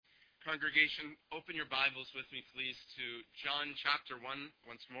Congregation, open your Bibles with me, please, to John chapter 1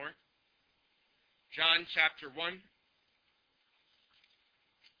 once more. John chapter 1.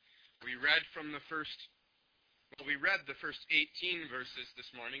 We read the first 18 verses this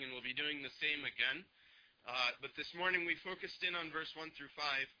morning, and we'll be doing the same again. But this morning we focused in on verse 1 through 5,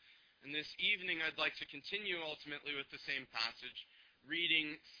 and this evening I'd like to continue ultimately with the same passage,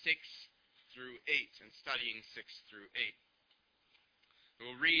 reading 6 through 8 and studying 6 through 8.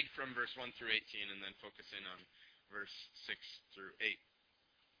 We'll read from verse 1 through 18 and then focus in on verse 6 through 8.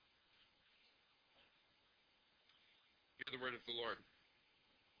 Hear the word of the Lord.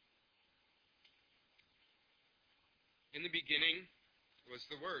 In the beginning was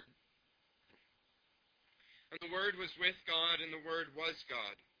the Word, and the Word was with God, and the Word was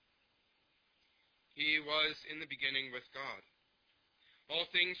God. He was in the beginning with God. All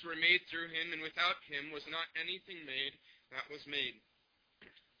things were made through him, and without him was not anything made that was made.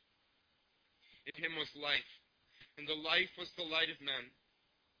 In him was life, and the life was the light of men.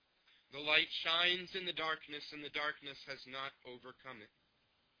 The light shines in the darkness, and the darkness has not overcome it.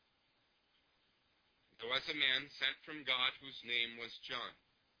 There was a man sent from God whose name was John.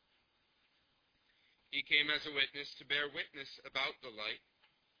 He came as a witness to bear witness about the light,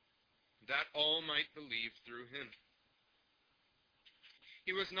 that all might believe through him.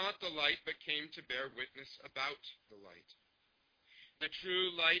 He was not the light, but came to bear witness about the light. The true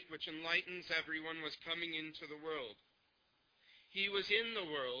light which enlightens everyone was coming into the world. He was in the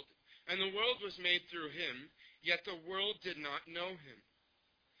world, and the world was made through him, yet the world did not know him.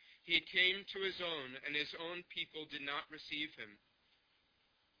 He came to his own, and his own people did not receive him.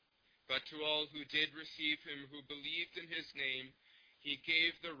 But to all who did receive him, who believed in his name, he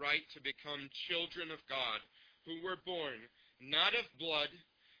gave the right to become children of God, who were born not of blood,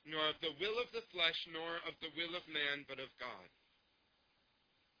 nor of the will of the flesh, nor of the will of man, but of God.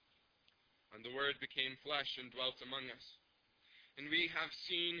 And the Word became flesh and dwelt among us. And we have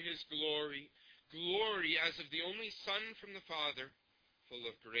seen his glory, glory as of the only Son from the Father, full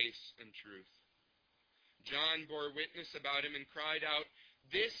of grace and truth. John bore witness about him and cried out,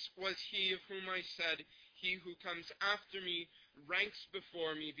 "This was he of whom I said, he who comes after me ranks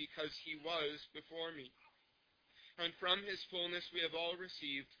before me, because he was before me." And from his fullness we have all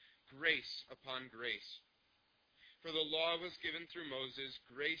received grace upon grace. For the law was given through Moses,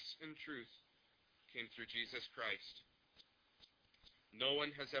 grace and truth came through Jesus Christ. No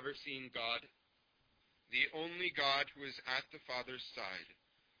one has ever seen God, the only God who is at the Father's side.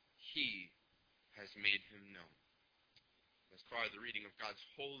 He has made him known. Thus far, the reading of God's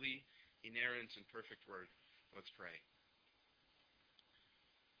holy, inerrant, and perfect word. Let's pray.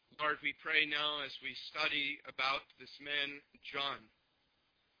 Lord, we pray now as we study about this man, John,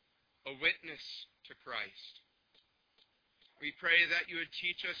 a witness to Christ. We pray that you would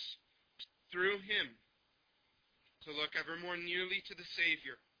teach us through him to look ever more nearly to the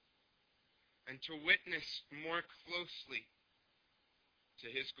Savior and to witness more closely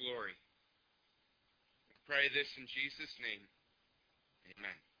to his glory. We pray this in Jesus' name.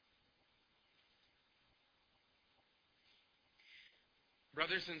 Amen.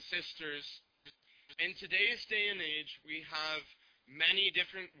 Brothers and sisters, in today's day and age, we have many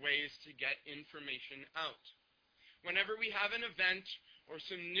different ways to get information out. Whenever we have an event or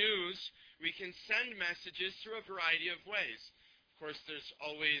some news, we can send messages through a variety of ways. Of course, there's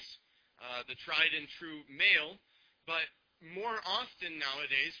always the tried and true mail, but more often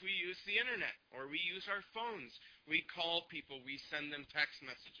nowadays we use the internet or we use our phones. We call people, we send them text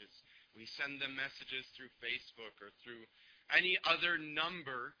messages. We send them messages through Facebook or through any other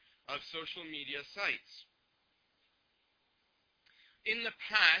number of social media sites. In the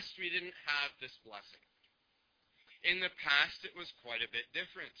past, we didn't have this blessing. In the past, it was quite a bit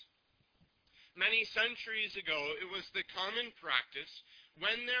different. Many centuries ago, it was the common practice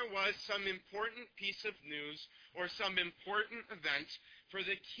when there was some important piece of news or some important event for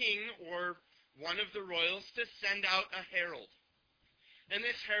the king or one of the royals to send out a herald. And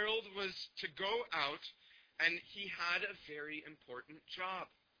this herald was to go out, and he had a very important job.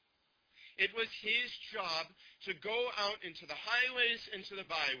 It was his job to go out into the highways, into the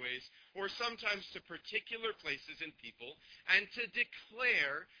byways, or sometimes to particular places and people, and to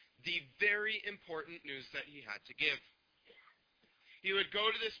declare the very important news that he had to give. He would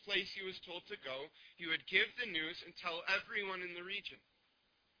go to this place he was told to go, he would give the news and tell everyone in the region,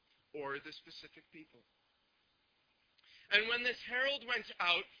 or the specific people. And when this herald went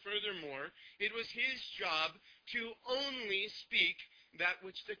out, furthermore, it was his job to only speak that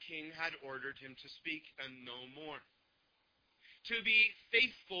which the king had ordered him to speak, and no more. To be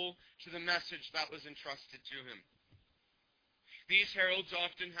faithful to the message that was entrusted to him. These heralds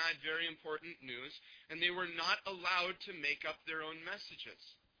often had very important news, and they were not allowed to make up their own messages.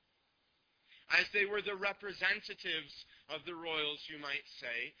 As they were the representatives of the royals, you might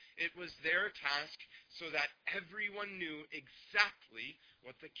say, it was their task so that everyone knew exactly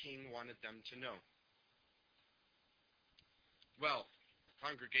what the king wanted them to know. Well,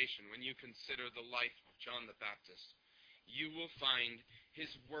 congregation, when you consider the life of John the Baptist, you will find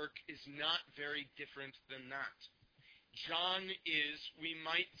his work is not very different than that. John is, we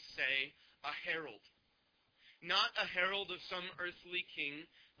might say, a herald. Not a herald of some earthly king,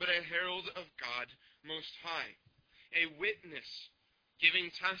 but a herald of God Most High. A witness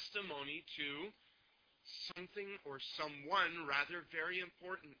giving testimony to something or someone rather very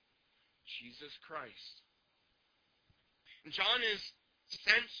important, Jesus Christ. John is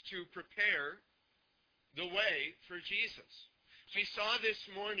sent to prepare the way for Jesus. We saw this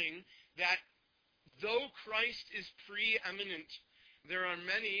morning that though Christ is preeminent, there are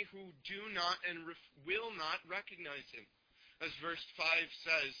many who do not and will not recognize him. As verse 5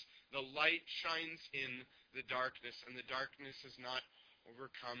 says, the light shines in the darkness, and the darkness has not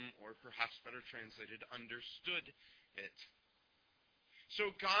overcome, or perhaps better translated, understood it. So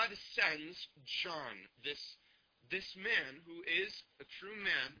God sends John, this man who is a true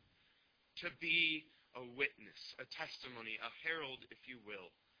man, to be a witness, a testimony, a herald, if you will,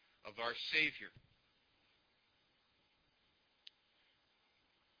 of our Savior.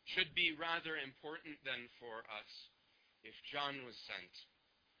 Should be rather important then for us, if John was sent,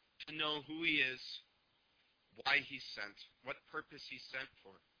 to know who he is, why he's sent, what purpose he's sent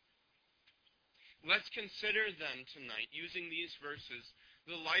for. Let's consider then tonight, using these verses,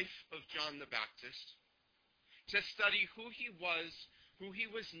 the life of John the Baptist, to study who he was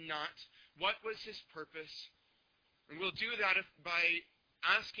not, what was his purpose, and we'll do that by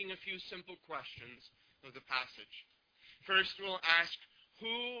asking a few simple questions of the passage. First, we'll ask,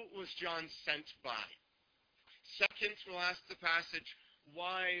 who was John sent by? Second, we'll ask the passage,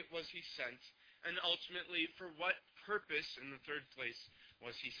 why was he sent? And ultimately, for what purpose, in the third place,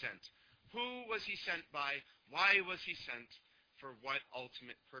 was he sent? Who was he sent by? Why was he sent? For what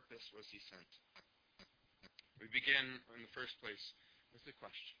ultimate purpose was he sent? We begin, in the first place, with the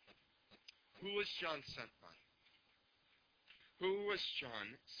question. Who was John sent by? Who was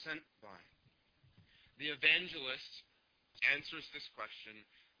John sent by? The evangelist answers this question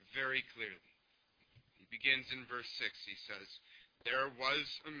very clearly. He begins in verse 6. He says, there was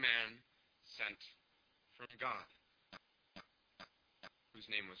a man sent from God, whose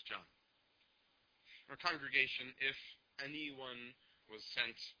name was John. Our congregation, if anyone was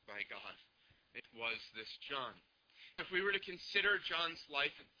sent by God, it was this John. If we were to consider John's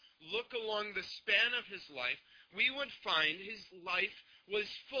life, look along the span of his life, we would find his life was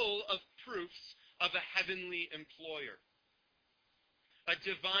full of proofs of a heavenly employer, a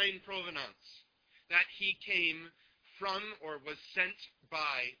divine provenance, that he came from, or was sent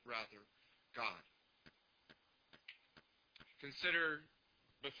by, rather, God. Consider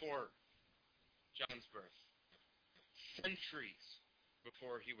before John's birth, centuries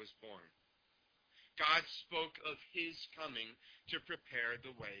before he was born, God spoke of his coming to prepare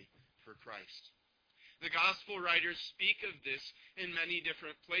the way for Christ. The gospel writers speak of this in many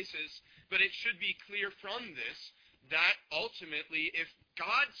different places, but it should be clear from this that ultimately, if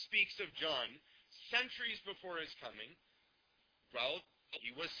God speaks of John centuries before his coming, well, he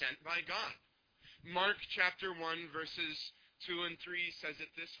was sent by God. Mark chapter 1, verses 2 and 3 says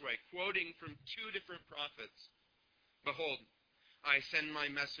it this way, quoting from two different prophets. Behold, I send my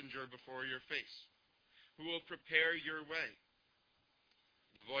messenger before your face, who will prepare your way.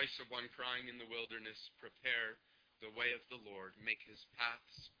 The voice of one crying in the wilderness, prepare the way of the Lord, make his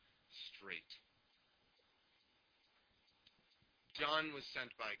paths straight. John was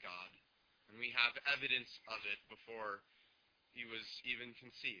sent by God, and we have evidence of it before he was even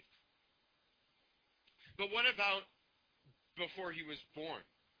conceived. But what about before he was born?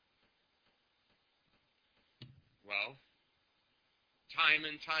 Well, time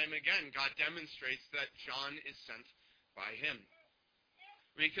and time again, God demonstrates that John is sent by him.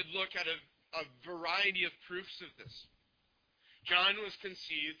 We could look at a variety of proofs of this. John was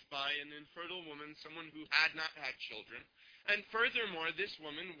conceived by an infertile woman, someone who had not had children. And furthermore, this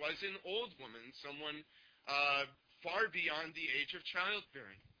woman was an old woman, someone far beyond the age of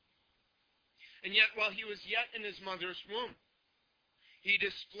childbearing. And yet, while he was yet in his mother's womb, he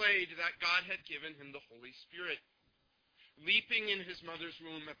displayed that God had given him the Holy Spirit, leaping in his mother's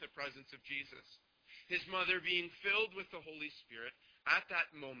womb at the presence of Jesus, his mother being filled with the Holy Spirit at that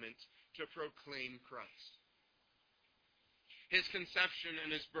moment to proclaim Christ. His conception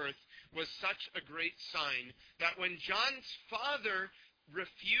and his birth was such a great sign that when John's father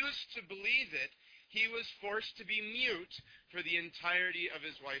refused to believe it, he was forced to be mute for the entirety of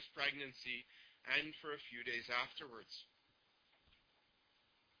his wife's pregnancy and for a few days afterwards.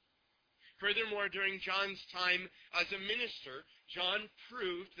 Furthermore, during John's time as a minister, John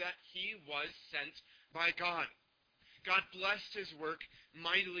proved that he was sent by God. God blessed his work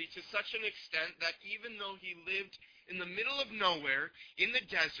mightily to such an extent that even though he lived in the middle of nowhere, in the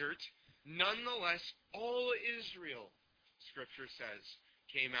desert, nonetheless, all Israel, Scripture says,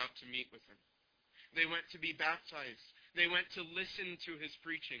 came out to meet with him. They went to be baptized. They went to listen to his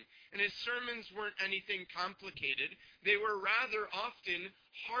preaching. And his sermons weren't anything complicated. They were rather often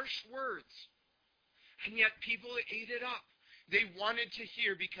harsh words. And yet people ate it up. They wanted to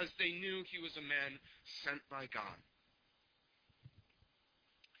hear because they knew he was a man sent by God.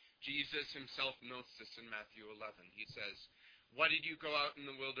 Jesus himself notes this in Matthew 11. He says, "What did you go out in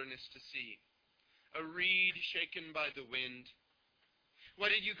the wilderness to see? A reed shaken by the wind? What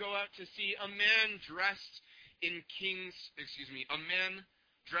did you go out to see? A man dressed in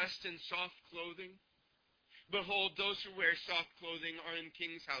soft clothing? Behold, those who wear soft clothing are in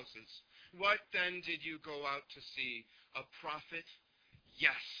kings' houses. What then did you go out to see? A prophet?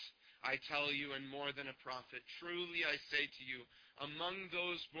 Yes, I tell you, and more than a prophet. Truly I say to you, among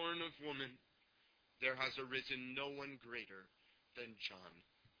those born of woman, there has arisen no one greater than John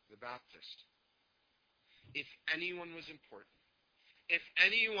the Baptist." If anyone was important, if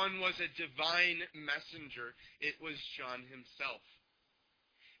anyone was a divine messenger, it was John himself.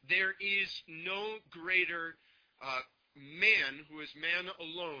 There is no greater man who is man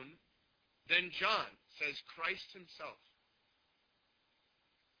alone than John, says Christ himself.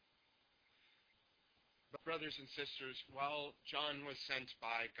 But brothers and sisters, while John was sent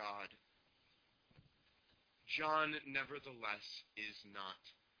by God, John nevertheless is not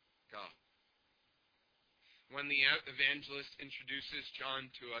God. When the evangelist introduces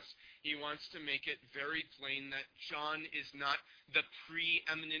John to us, he wants to make it very plain that John is not the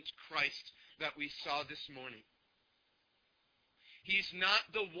preeminent Christ that we saw this morning. He's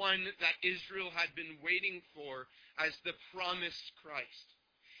not the one that Israel had been waiting for as the promised Christ.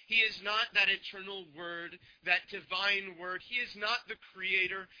 He is not that eternal Word, that divine Word. He is not the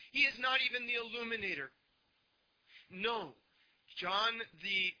Creator. He is not even the Illuminator. No, John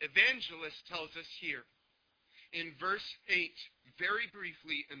the Evangelist tells us here, in verse 8, very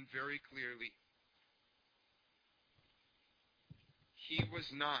briefly and very clearly, he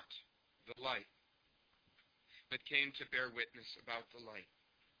was not the light, but came to bear witness about the light.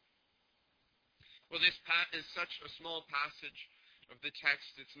 Well, this is such a small passage of the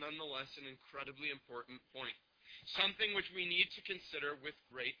text, it's nonetheless an incredibly important point, something which we need to consider with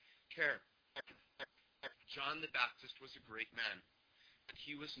great care. John the Baptist was a great man, but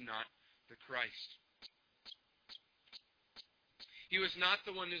he was not the Christ. He was not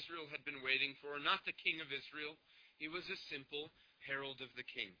the one Israel had been waiting for, not the king of Israel. He was a simple herald of the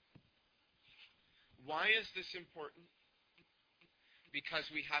king. Why is this important?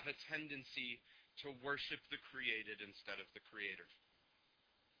 Because we have a tendency to worship the created instead of the Creator.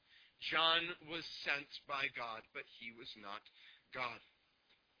 John was sent by God, but he was not God.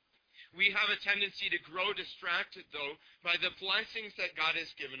 We have a tendency to grow distracted, though, by the blessings that God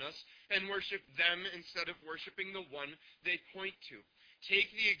has given us and worship them instead of worshiping the one they point to.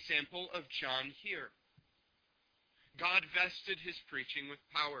 Take the example of John here. God vested his preaching with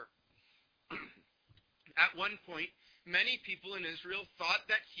power. At one point, many people in Israel thought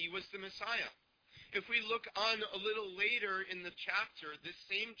that he was the Messiah. If we look on a little later in the chapter, this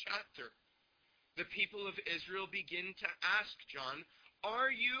same chapter, the people of Israel begin to ask John,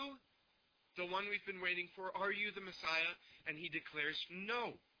 "Are you the one we've been waiting for? Are you the Messiah?" And he declares,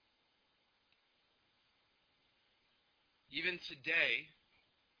 "No." Even today,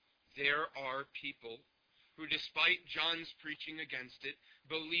 there are people who, despite John's preaching against it,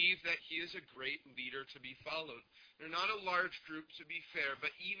 believe that he is a great leader to be followed. They're not a large group, to be fair,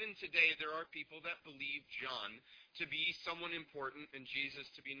 but even today there are people that believe John to be someone important and Jesus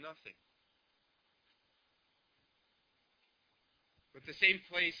to be nothing. But the same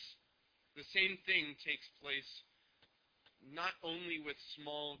thing takes place not only with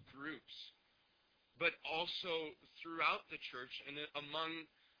small groups, but also throughout the church and among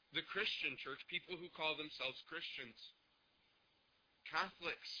the Christian church, people who call themselves Christians.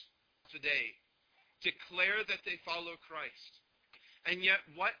 Catholics today declare that they follow Christ. And yet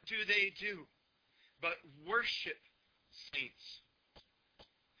what do they do but worship saints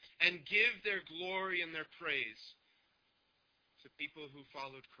and give their glory and their praise to people who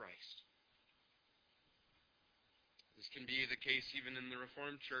followed Christ? This can be the case even in the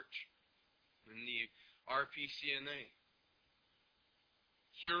Reformed Church, in the RPCNA.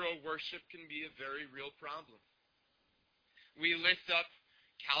 Hero worship can be a very real problem. We lift up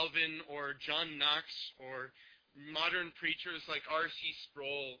Calvin or John Knox or modern preachers like R.C.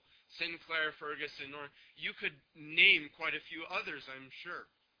 Sproul, Sinclair Ferguson, or you could name quite a few others, I'm sure.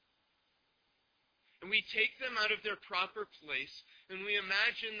 And we take them out of their proper place, and we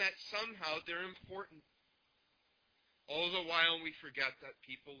imagine that somehow they're important. All the while we forget that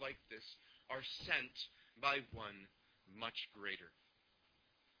people like this are sent by one much greater.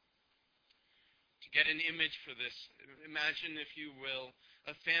 To get an image for this, imagine, if you will,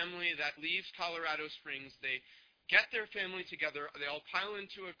 a family that leaves Colorado Springs. They get their family together, they all pile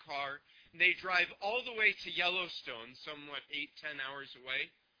into a car, and they drive all the way to Yellowstone, somewhat 8-10 hours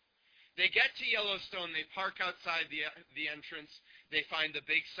away. They get to Yellowstone, they park outside the entrance, they find the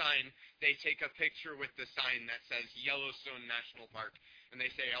big sign, they take a picture with the sign that says Yellowstone National Park, and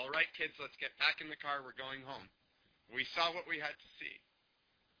they say, all right, kids, let's get back in the car, we're going home. We saw what we had to see.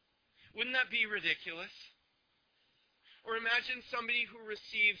 Wouldn't that be ridiculous? Or imagine somebody who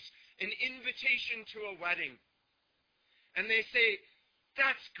receives an invitation to a wedding, and they say,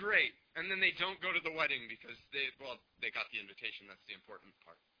 that's great, and then they don't go to the wedding because they got the invitation, that's the important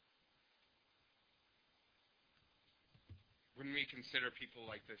part. Wouldn't we consider people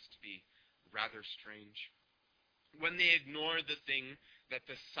like this to be rather strange? When they ignore the thing that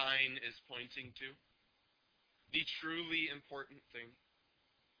the sign is pointing to, the truly important thing.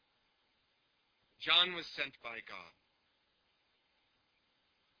 John was sent by God,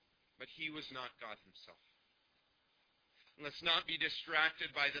 but he was not God himself. Let's not be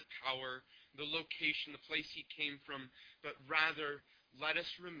distracted by the power, the location, the place he came from, but rather let us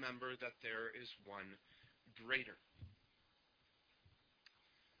remember that there is one greater.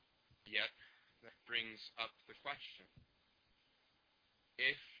 Yet, that brings up the question.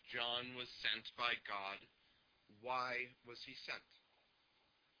 If John was sent by God, why was he sent?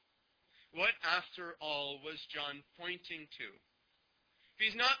 What, after all, was John pointing to? If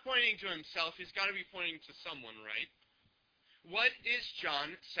he's not pointing to himself, he's got to be pointing to someone, right? What is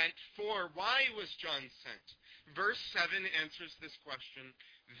John sent for? Why was John sent? Verse 7 answers this question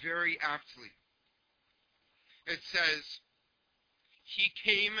very aptly. It says, he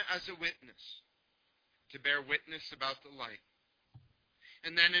came as a witness, to bear witness about the light.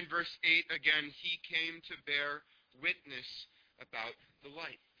 And then in verse 8 again, he came to bear witness about the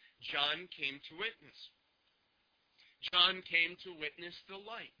light. John came to witness. John came to witness the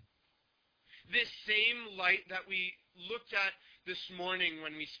light. This same light that we looked at this morning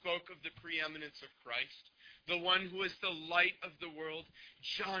when we spoke of the preeminence of Christ, the one who is the light of the world,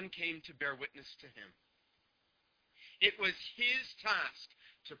 John came to bear witness to him. It was his task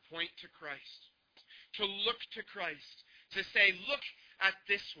to point to Christ, to look to Christ, to say, look at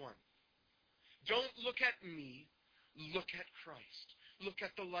this one. Don't look at me, look at Christ. Look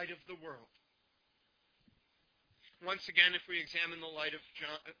at the light of the world. Once again, if we examine the life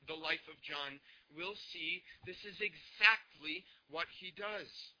of John, we'll see this is exactly what he does.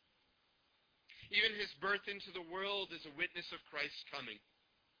 Even his birth into the world is a witness of Christ's coming.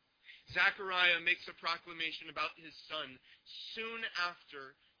 Zechariah makes a proclamation about his son soon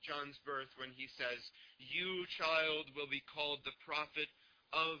after John's birth when he says, you, child, will be called the prophet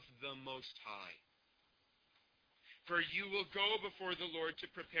of the Most High. For you will go before the Lord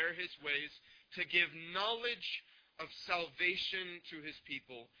to prepare his ways, to give knowledge of salvation to his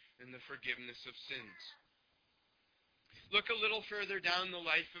people and the forgiveness of sins. Look a little further down the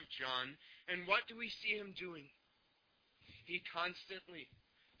life of John, and what do we see him doing? He constantly,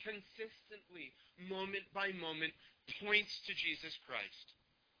 consistently, moment by moment, points to Jesus Christ.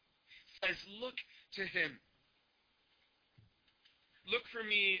 Says, look to him. Look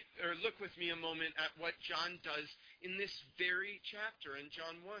with me a moment at what John does in this very chapter in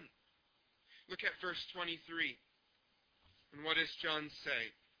John 1. Look at verse 23. And what does John say?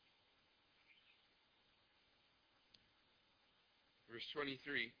 Verse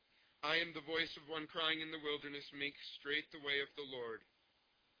 23. I am the voice of one crying in the wilderness, make straight the way of the Lord,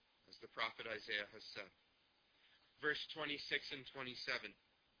 as the prophet Isaiah has said. Verse 26 and 27.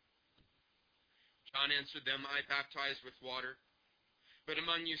 John answered them, I baptize with water, but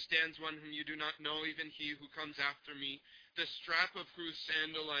among you stands one whom you do not know, even he who comes after me, the strap of whose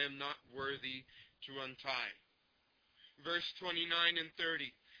sandal I am not worthy to untie. Verse 29 and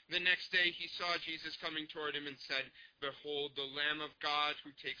 30. The next day he saw Jesus coming toward him and said, behold, the Lamb of God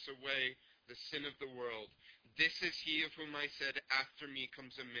who takes away the sin of the world. This is he of whom I said, after me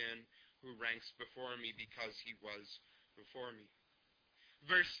comes a man who ranks before me because he was before me.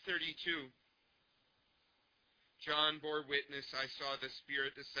 Verse 32. John bore witness, I saw the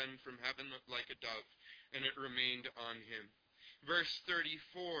Spirit descend from heaven like a dove, and it remained on him. Verse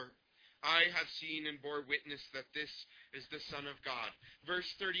 34, I have seen and bore witness that this is the Son of God. Verse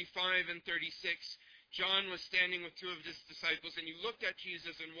 35 and 36, John was standing with two of his disciples, and he looked at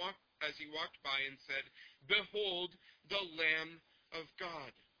Jesus and as he walked by and said, Behold the Lamb of God.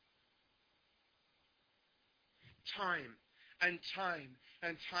 Time and time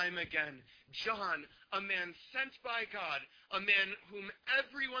and time again, John, a man sent by God, a man whom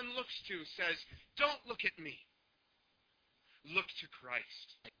everyone looks to, says, don't look at me. Look to Christ.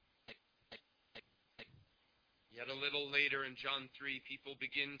 Yet a little later in John 3, people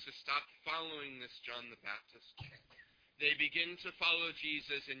begin to stop following this John the Baptist. They begin to follow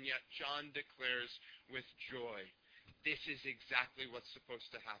Jesus, and yet John declares with joy, this is exactly what's supposed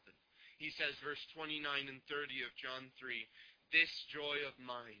to happen. He says, verse 29 and 30 of John 3, this joy of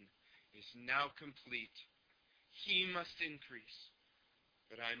mine is now complete. He must increase,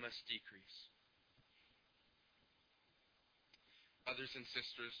 but I must decrease. Brothers and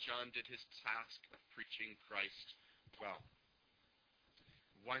sisters, John did his task of preaching Christ well.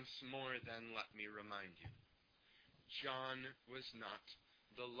 Once more, then, let me remind you, John was not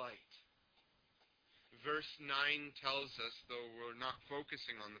the light. Verse 9 tells us, though we're not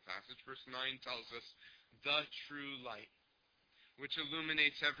focusing on the passage, verse 9 tells us, the true light, which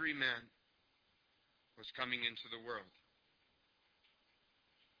illuminates every man, was coming into the world.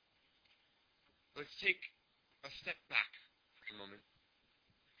 Let's take a step back for a moment.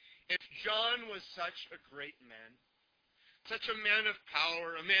 If John was such a great man, such a man of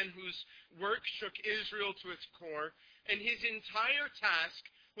power, a man whose work shook Israel to its core, and his entire task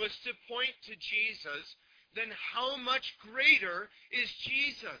was to point to Jesus, then how much greater is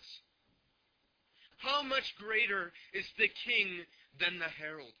Jesus? How much greater is the King than the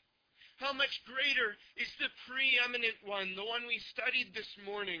herald? How much greater is the preeminent one, the one we studied this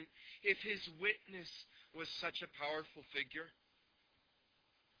morning, if his witness was such a powerful figure?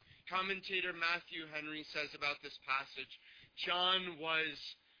 Commentator Matthew Henry says about this passage, John was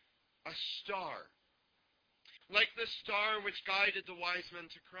a star, like the star which guided the wise men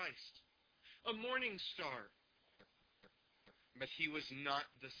to Christ, a morning star. But he was not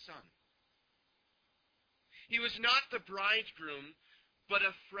the sun. He was not the bridegroom, but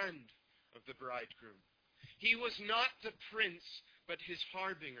a friend of the bridegroom. He was not the prince, but his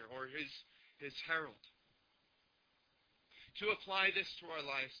harbinger, or his herald. To apply this to our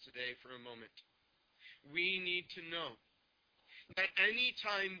lives today for a moment, we need to know that any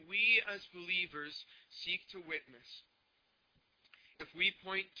time we as believers seek to witness, if we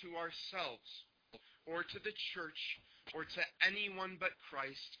point to ourselves or to the church or to anyone but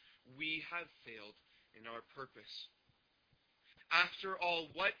Christ, we have failed in our purpose. After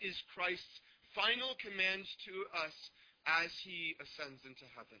all, what is Christ's final command to us as he ascends into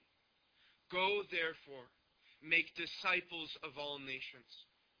heaven? Go, therefore, make disciples of all nations.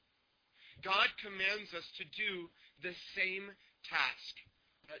 God commands us to do the same task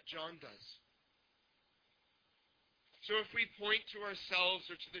that John does. So if we point to ourselves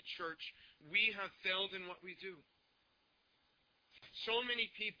or to the church, we have failed in what we do. So many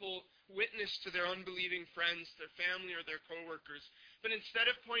people witness to their unbelieving friends, their family, or their coworkers, but instead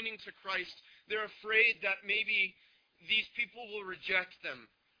of pointing to Christ, they're afraid that maybe these people will reject them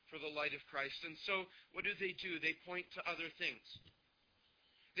for the light of Christ. And so what do? They point to other things.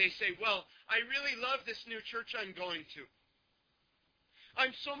 They say, well, I really love this new church I'm going to.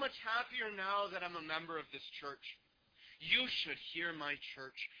 I'm so much happier now that I'm a member of this church. You should hear my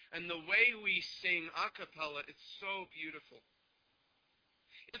church. And the way we sing a cappella, it's so beautiful.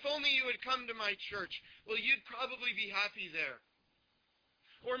 If only you would come to my church, well, you'd probably be happy there.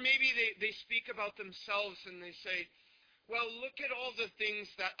 Or maybe they speak about themselves and they say, well, look at all the things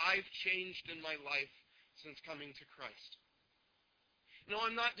that I've changed in my life since coming to Christ. No,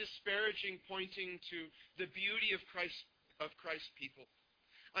 I'm not disparaging pointing to the beauty of Christ's people.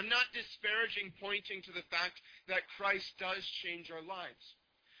 I'm not disparaging pointing to the fact that Christ does change our lives.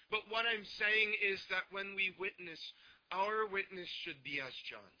 But what I'm saying is that when we witness, our witness should be as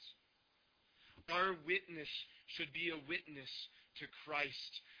John's. Our witness should be a witness to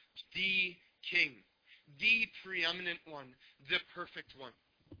Christ, the King, the preeminent one, the perfect one.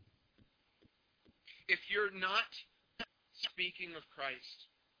 If you're not speaking of Christ,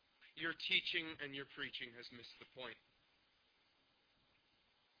 your teaching and your preaching has missed the point.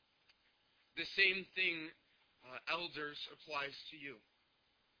 The same thing, elders, applies to you.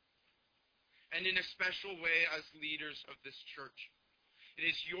 And in a special way as leaders of this church. It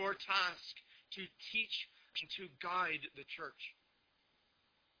is your task to teach and to guide the church.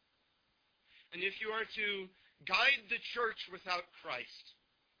 And if you are to guide the church without Christ,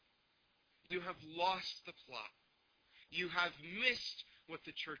 you have lost the plot. You have missed what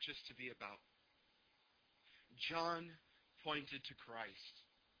the church is to be about. John pointed to Christ.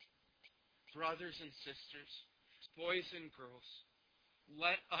 Brothers and sisters, boys and girls,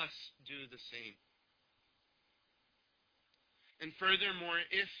 let us do the same. And furthermore,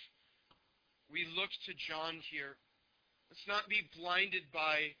 if we look to John here, let's not be blinded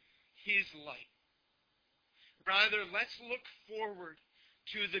by his light. Rather, let's look forward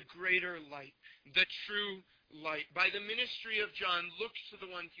to the greater light, the true light. By the ministry of John, look to the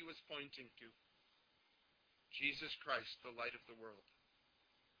one he was pointing to. Jesus Christ, the light of the world.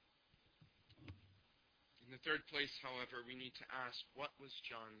 In the third place, however, we need to ask, what was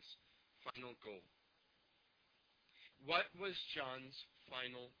John's final goal? What was John's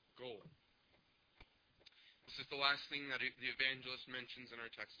final goal? This is the last thing that the evangelist mentions in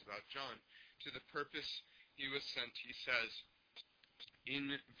our text about John. To the purpose he was sent, he says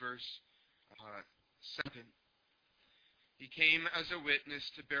in verse 7, he came as a witness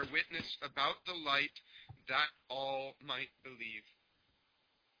to bear witness about the light that all might believe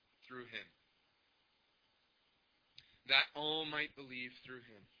through him. That all might believe through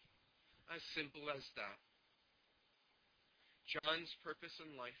him. As simple as that. John's purpose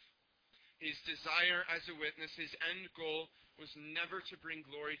in life, his desire as a witness, his end goal was never to bring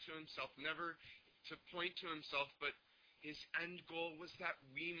glory to himself, never to point to himself, but his end goal was that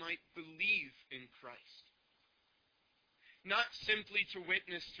we might believe in Christ. Not simply to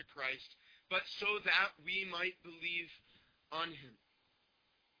witness to Christ, but so that we might believe on him.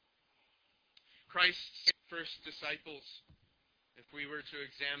 Christ's first disciples, if we were to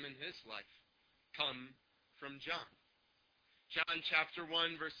examine his life, come from John. John chapter 1,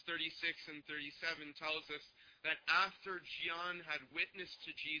 verse 36 and 37 tells us that after John had witnessed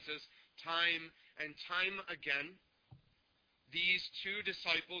to Jesus time and time again, these two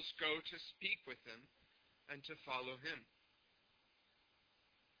disciples go to speak with him and to follow him.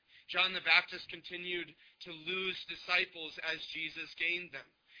 John the Baptist continued to lose disciples as Jesus gained them,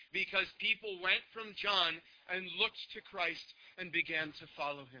 because people went from John and looked to Christ and began to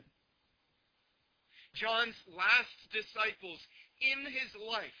follow him. John's last disciples in his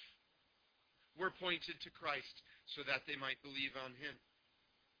life were pointed to Christ so that they might believe on him.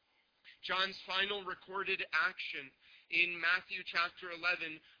 John's final recorded action in Matthew chapter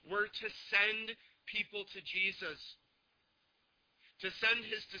 11 were to send people to Jesus, to send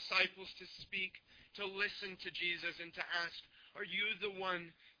his disciples to speak, to listen to Jesus, and to ask, are you the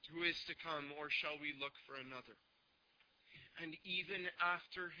one who is to come, or shall we look for another? And even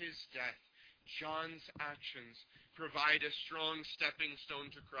after his death, John's actions provide a strong stepping stone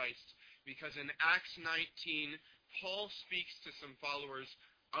to Christ, because in Acts 19, Paul speaks to some followers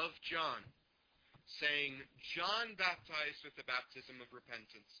of John, saying, John baptized with the baptism of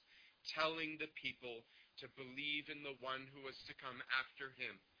repentance, telling the people to believe in the one who was to come after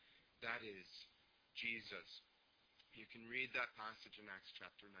him, that is, Jesus. You can read that passage in Acts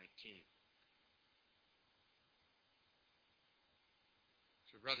chapter 19.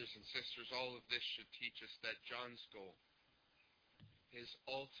 So, brothers and sisters, all of this should teach us that John's goal, his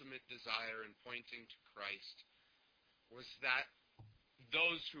ultimate desire in pointing to Christ, was that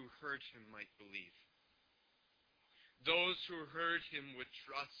those who heard him might believe. Those who heard him would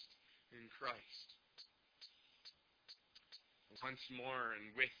trust in Christ. Once more,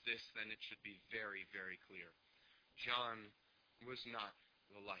 and with this, then it should be very, very clear. John was not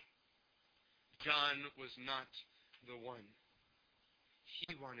the light. John was not the one.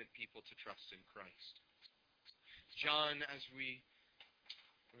 He wanted people to trust in Christ. John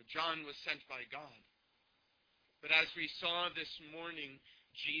was sent by God. But as we saw this morning,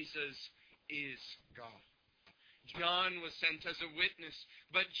 Jesus is God. John was sent as a witness,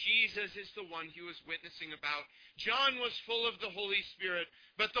 but Jesus is the one he was witnessing about. John was full of the Holy Spirit,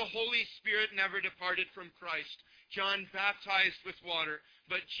 but the Holy Spirit never departed from Christ. John baptized with water,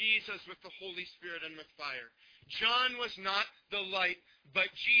 but Jesus with the Holy Spirit and with fire. John was not the light,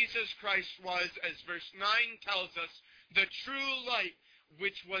 but Jesus Christ was, as verse 9 tells us, the true light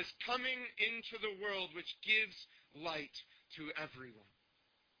which was coming into the world, which gives light to everyone.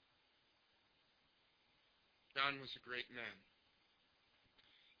 John was a great man.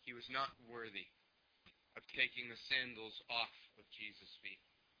 He was not worthy of taking the sandals off of Jesus' feet.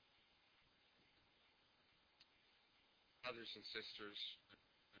 Brothers and sisters,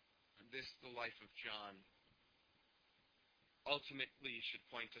 this, the life of John, ultimately should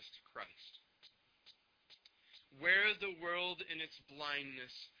point us to Christ. Where the world in its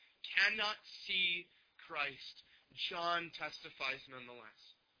blindness cannot see Christ, John testifies nonetheless.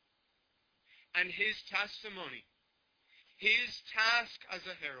 and his testimony, his task as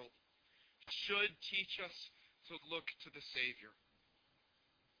a herald, should teach us to look to the Savior.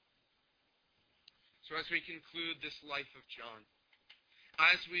 So as we conclude this life of John,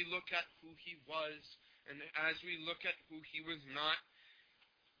 as we look at who he was, and as we look at who he was not,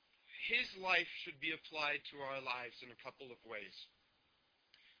 his life should be applied to our lives in a couple of ways.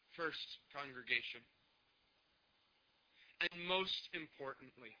 First, congregation, and most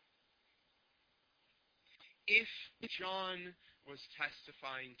importantly, if John was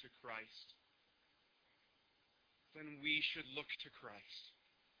testifying to Christ, then we should look to Christ.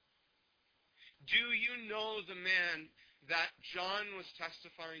 Do you know the man that John was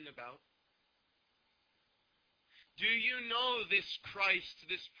testifying about? Do you know this Christ,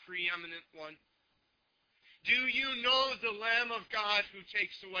 this preeminent one? Do you know the Lamb of God who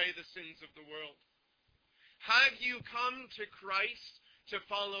takes away the sins of the world? Have you come to Christ to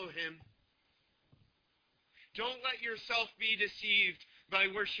follow him? Don't let yourself be deceived by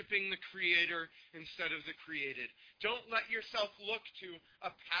worshiping the Creator instead of the created. Don't let yourself look to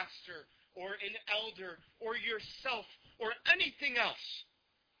a pastor or an elder or yourself or anything else.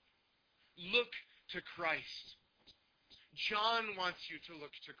 Look to Christ. John wants you to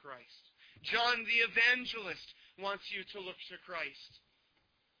look to Christ. John the evangelist wants you to look to Christ.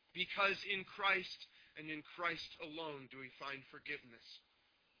 Because in Christ and in Christ alone do we find forgiveness.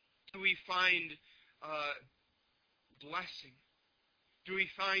 Do we find blessing? Do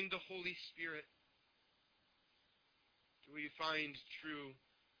we find the Holy Spirit? Do we find true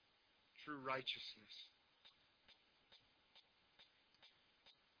righteousness?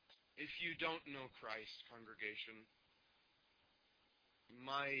 If you don't know Christ, congregation,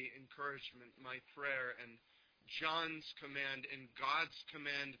 my encouragement, my prayer, and John's command and God's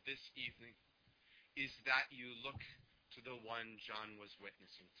command this evening is that you look to the one John was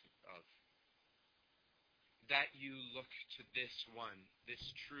witnessing of. That you look to this one, this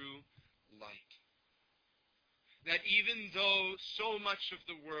true light. That even though so much of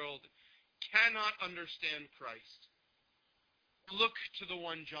the world cannot understand Christ, look to the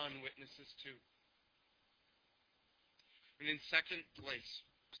one John witnesses to. And in second place,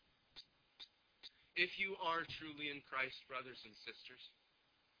 if you are truly in Christ, brothers and sisters,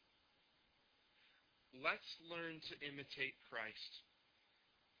 let's learn to imitate Christ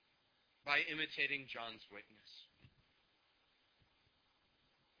by imitating John's witness.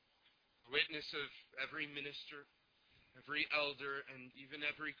 The witness of every minister, every elder, and even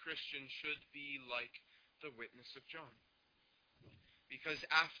every Christian should be like the witness of John. Because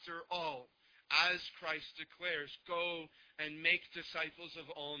after all, as Christ declares, go and make disciples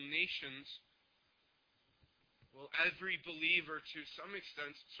of all nations, well, every believer to some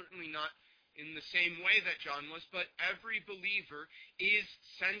extent, certainly not in the same way that John was, but every believer is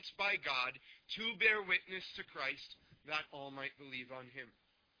sent by God to bear witness to Christ that all might believe on him.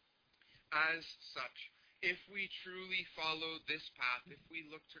 As such, if we truly follow this path, if we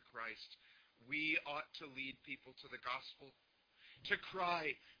look to Christ, we ought to lead people to the gospel, to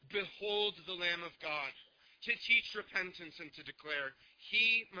cry, behold the Lamb of God, to teach repentance and to declare,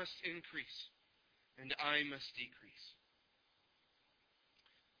 he must increase and I must decrease.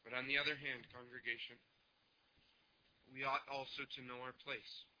 But on the other hand, congregation, we ought also to know our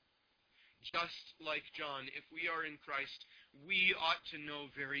place. Just like John, if we are in Christ, we ought to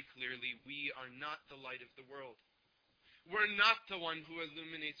know very clearly we are not the light of the world. We're not the one who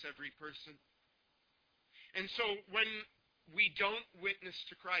illuminates every person. And so when we don't witness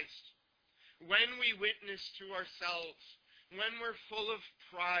to Christ, when we witness to ourselves, when we're full of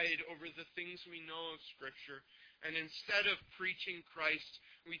pride over the things we know of Scripture, and instead of preaching Christ,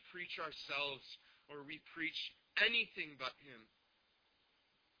 we preach ourselves, or we preach anything but him,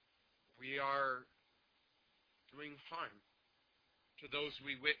 we are doing harm to those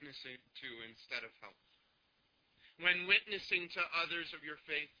we witness to instead of help. When witnessing to others of your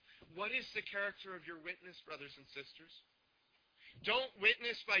faith, what is the character of your witness, brothers and sisters? Don't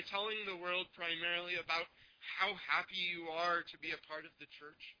witness by telling the world primarily about how happy you are to be a part of the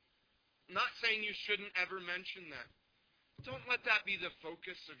church. I'm not saying you shouldn't ever mention that. Don't let that be the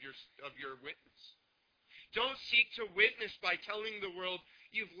focus of your witness. Don't seek to witness by telling the world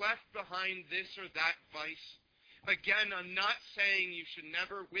you've left behind this or that vice. Again, I'm not saying you should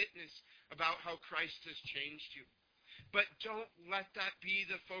never witness about how Christ has changed you. But don't let that be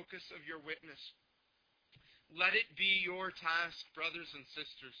the focus of your witness. Let it be your task, brothers and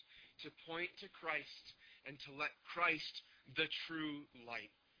sisters, to point to Christ and to let Christ, the true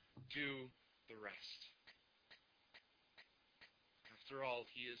light, do the rest. After all,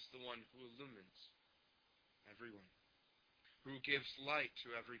 he is the one who illumines everyone, who gives light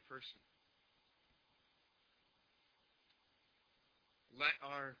to every person. Let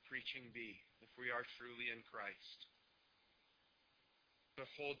our preaching be, if we are truly in Christ,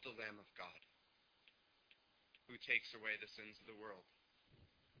 behold the Lamb of God, who takes away the sins of the world.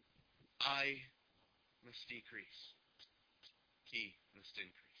 I must decrease. He must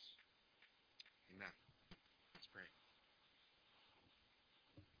increase. Amen. Let's pray.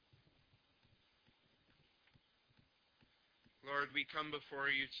 Lord, we come before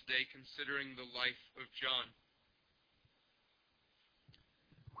you today considering the life of John,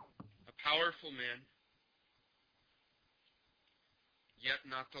 a powerful man, yet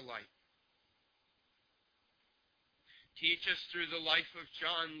not the light. Teach us through the life of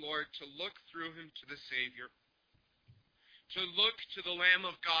John, Lord, to look through him to the Savior, to look to the Lamb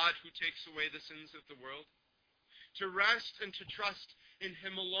of God who takes away the sins of the world, to rest and to trust in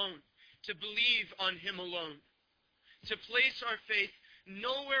him alone, to believe on him alone, to place our faith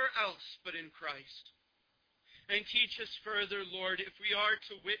nowhere else but in Christ. And teach us further, Lord, if we are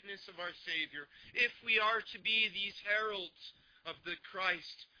to witness of our Savior, if we are to be these heralds of the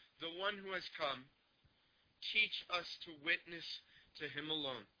Christ, the one who has come, teach us to witness to him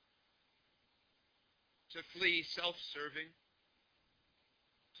alone, to flee self-serving,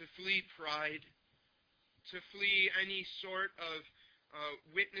 to flee pride, to flee any sort of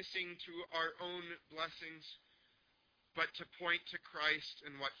witnessing to our own blessings, but to point to Christ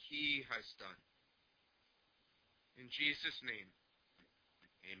and what he has done. In Jesus' name,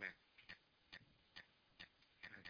 amen.